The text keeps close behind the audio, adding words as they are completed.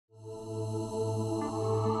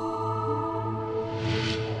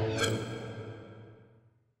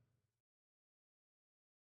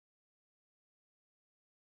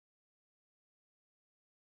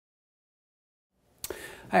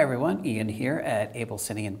Hi everyone, Ian here at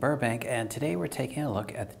AbelCine in Burbank, and today we're taking a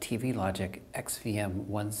look at the TV Logic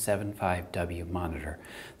XVM-175W monitor.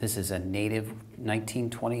 This is a native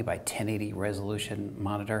 1920 by 1080 resolution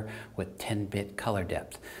monitor with 10-bit color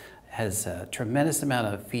depth. It has a tremendous amount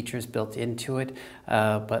of features built into it,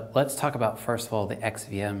 but let's talk about first of all the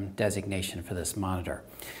XVM designation for this monitor.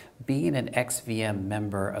 Being an XVM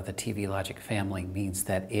member of the TV Logic family means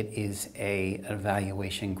that it is an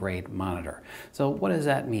evaluation grade monitor. So what does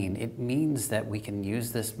that mean? It means that we can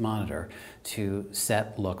use this monitor to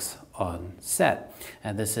set looks on set.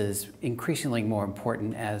 And this is increasingly more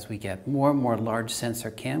important as we get more and more large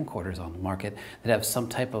sensor camcorders on the market that have some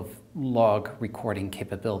type of log recording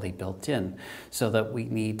capability built in, so that we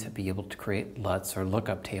need to be able to create LUTs or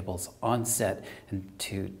lookup tables on set and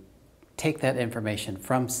to take that information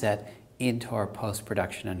from set into our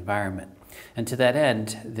post-production environment. And to that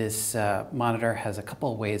end, this monitor has a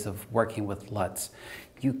couple of ways of working with LUTs.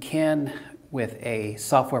 You can, with a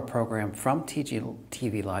software program from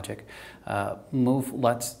TV Logic, move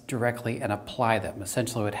LUTs directly and apply them.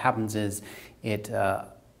 Essentially what happens is it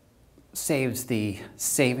saves the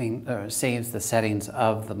settings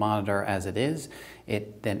of the monitor as it is.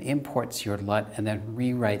 It then imports your LUT and then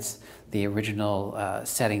rewrites the original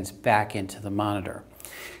settings back into the monitor.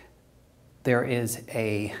 There is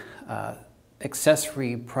a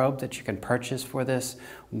accessory probe that you can purchase for this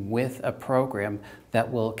with a program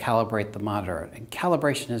that will calibrate the monitor. And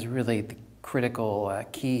calibration is really the critical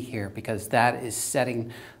key here, because that is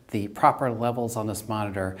setting the proper levels on this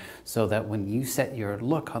monitor so that when you set your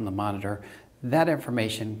look on the monitor, that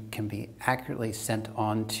information can be accurately sent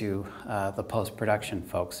on to the post-production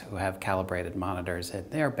folks who have calibrated monitors in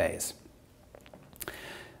their bays.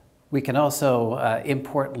 We can also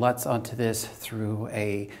import LUTs onto this through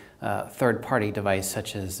a third-party device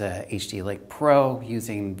such as HD Link Pro,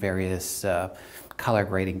 using various color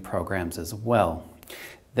grading programs as well.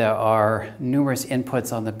 There are numerous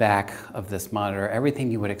inputs on the back of this monitor,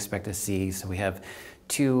 everything you would expect to see. So we have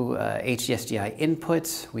two HDSDI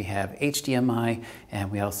inputs, we have HDMI, and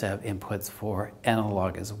we also have inputs for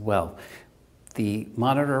analog as well. The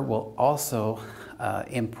monitor will also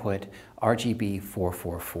input RGB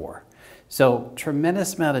 444. So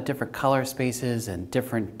tremendous amount of different color spaces and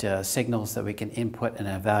different signals that we can input and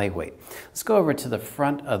evaluate. Let's go over to the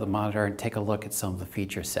front of the monitor and take a look at some of the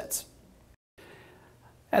feature sets.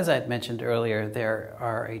 As I had mentioned earlier, there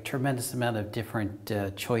are a tremendous amount of different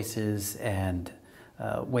choices and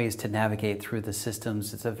ways to navigate through the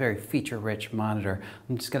systems. It's a very feature-rich monitor.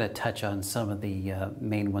 I'm just going to touch on some of the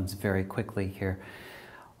main ones very quickly here.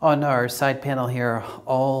 On our side panel here,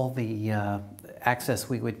 all the access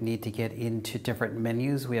we would need to get into different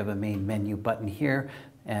menus. We have a main menu button here,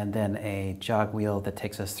 and then a jog wheel that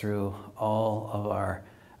takes us through all of our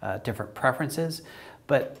different preferences.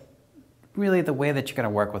 But really the way that you're going to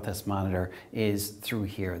work with this monitor is through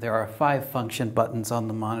here. There are 5 function buttons on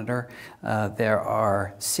the monitor. There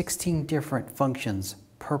are 16 different functions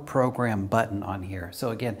per program button on here.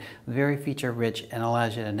 So again, very feature rich and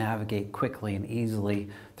allows you to navigate quickly and easily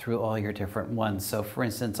through all your different ones. So for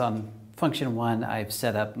instance, on function 1, I've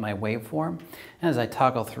set up my waveform. And as I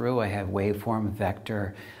toggle through, I have waveform,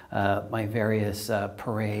 vector, my various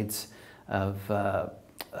parades of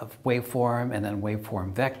waveform, and then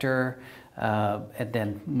waveform vector, and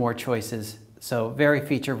then more choices. So very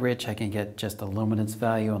feature rich. I can get just a luminance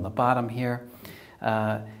value on the bottom here.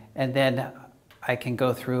 And then I can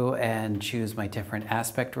go through and choose my different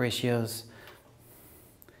aspect ratios.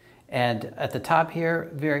 And at the top here,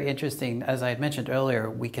 very interesting, as I had mentioned earlier,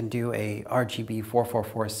 we can do a RGB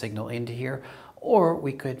 444 signal into here, or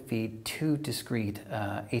we could feed 2 discrete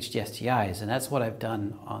HDSDIs, and that's what I've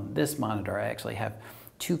done on this monitor. I actually have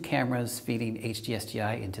 2 cameras feeding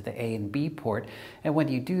HDSDI into the A and B port, and when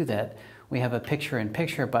you do that, we have a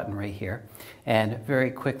picture-in-picture button right here, and very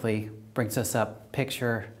quickly brings us up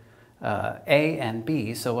picture A and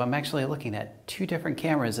B, so I'm actually looking at 2 different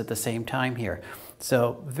cameras at the same time here.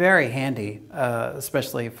 So very handy,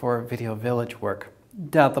 especially for Video Village work.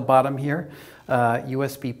 Down at the bottom here,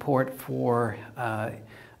 USB port for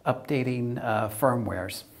updating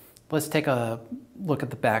firmwares. Let's take a look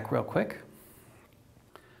at the back real quick.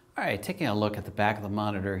 All right, taking a look at the back of the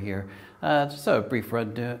monitor here. Just a brief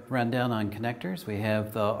rundown on connectors. We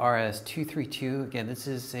have the RS-232. Again, this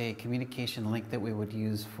is a communication link that we would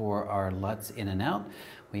use for our LUTs in and out.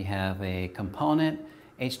 We have a component,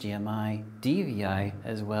 HDMI, DVI,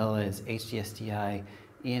 as well as HDSDI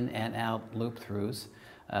in and out loop throughs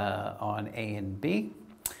on A and B.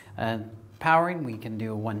 And powering, we can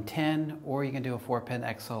do a 110 or you can do a 4-pin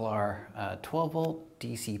XLR 12-volt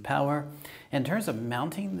DC power. In terms of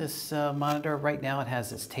mounting this monitor, right now it has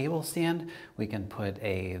this table stand. We can put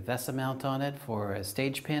a VESA mount on it for a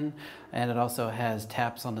stage pin, and it also has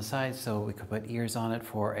taps on the side, so we could put ears on it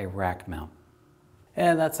for a rack mount.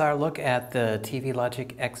 And that's our look at the TV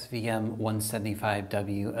Logic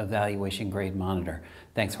XVM-175W evaluation grade monitor.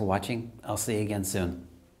 Thanks for watching. I'll see you again soon.